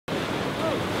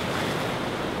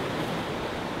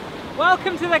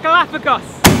Welcome to the Galapagos!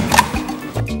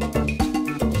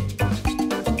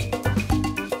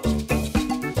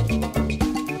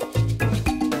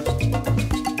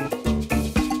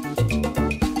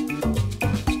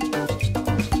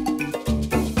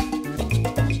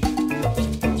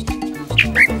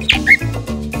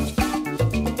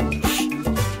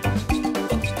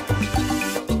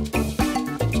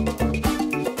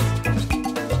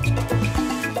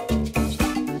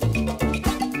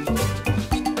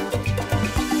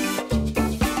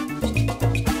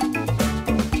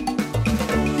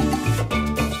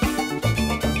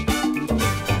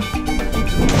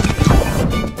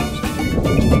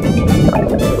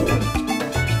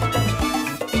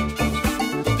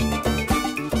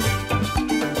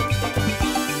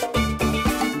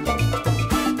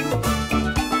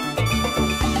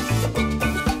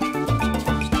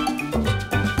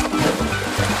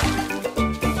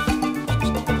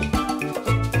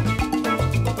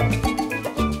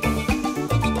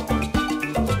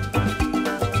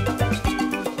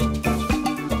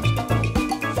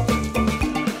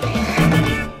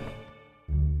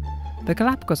 The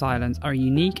Galapagos Islands are a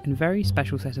unique and very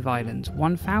special set of islands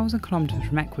 1,000 kilometres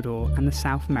from Ecuador and the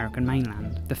South American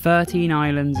mainland. The 13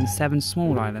 islands and 7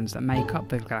 small islands that make up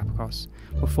the Galapagos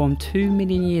were formed 2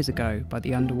 million years ago by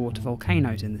the underwater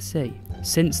volcanoes in the sea.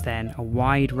 Since then, a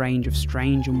wide range of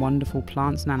strange and wonderful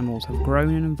plants and animals have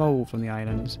grown and evolved on the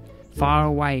islands, far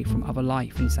away from other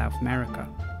life in South America.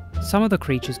 Some of the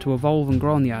creatures to evolve and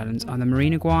grow on the islands are the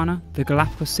marine iguana, the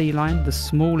Galapagos sea lion, the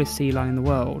smallest sea lion in the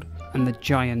world, and the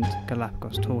giant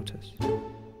Galápagos tortoise.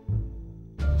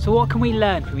 So what can we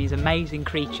learn from these amazing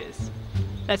creatures?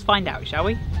 Let's find out, shall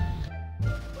we?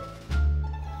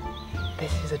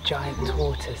 This is a giant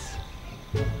tortoise.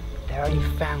 They're only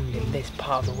found in this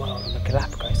part of the world on the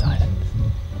Galápagos Islands.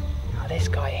 Now this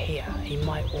guy here, he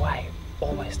might weigh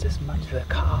almost as much as a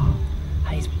car,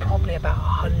 and he's probably about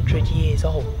 100 years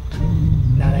old.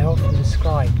 Now they're often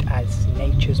described as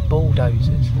nature's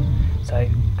bulldozers, so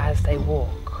as they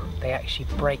walk, they actually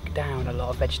break down a lot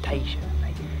of vegetation.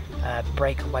 They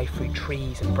break away through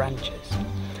trees and branches.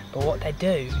 But what they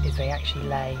do is they actually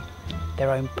lay their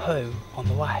own poo on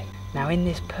the way. Now in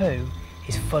this poo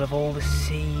is full of all the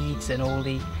seeds and all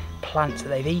the plants that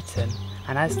they've eaten,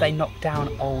 and as they knock down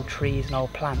old trees and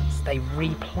old plants, they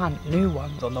replant new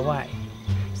ones on the way.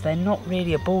 So they're not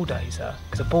really a bulldozer,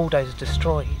 because a bulldozer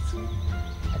destroys.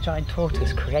 A giant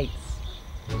tortoise creates.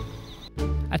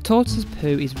 A tortoise's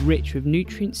poo is rich with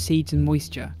nutrients, seeds and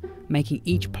moisture, making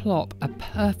each plop a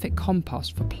perfect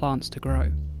compost for plants to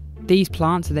grow. These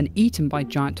plants are then eaten by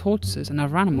giant tortoises and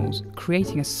other animals,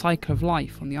 creating a cycle of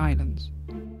life on the islands.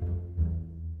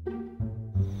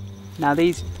 Now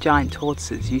these giant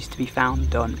tortoises used to be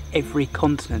found on every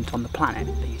continent on the planet.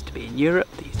 They used to be in Europe,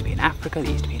 they used to be in Africa,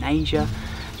 they used to be in Asia,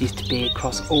 they used to be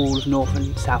across all of North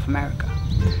and South America.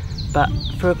 But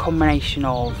through a combination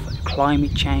of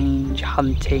climate change,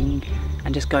 hunting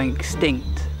and just going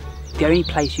extinct, the only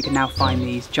place you can now find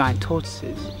these giant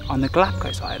tortoises are on the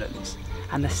Galápagos Islands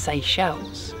and the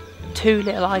Seychelles, 2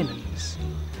 little islands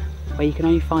where you can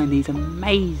only find these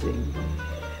amazing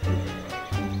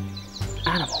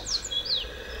animals.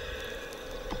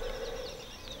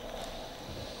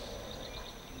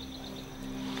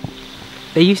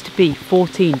 There used to be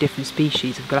 14 different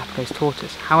species of Galapagos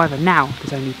tortoise, however now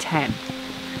there's only 10.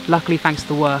 Luckily, thanks to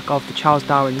the work of the Charles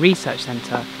Darwin Research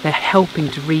Centre, they're helping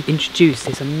to reintroduce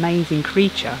this amazing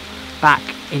creature back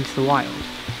into the wild.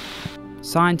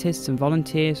 Scientists and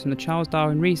volunteers from the Charles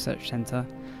Darwin Research Centre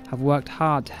have worked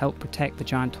hard to help protect the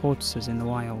giant tortoises in the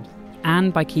wild.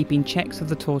 And by keeping checks of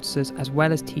the tortoises as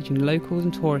well as teaching locals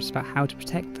and tourists about how to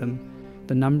protect them,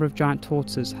 the number of giant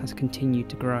tortoises has continued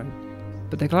to grow.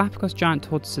 But the Galapagos giant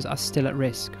tortoises are still at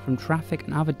risk from traffic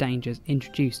and other dangers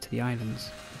introduced to the islands.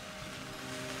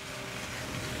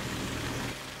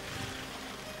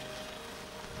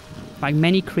 Like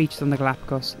many creatures on the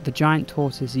Galapagos, the giant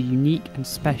tortoise is unique and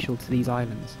special to these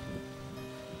islands.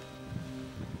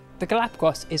 The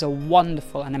Galapagos is a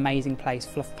wonderful and amazing place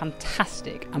full of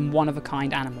fantastic and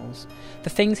one-of-a-kind animals.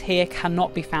 The things here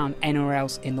cannot be found anywhere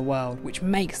else in the world, which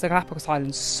makes the Galapagos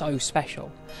Islands so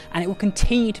special. And it will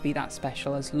continue to be that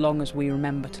special as long as we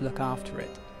remember to look after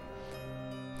it.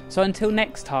 So until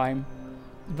next time,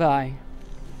 bye.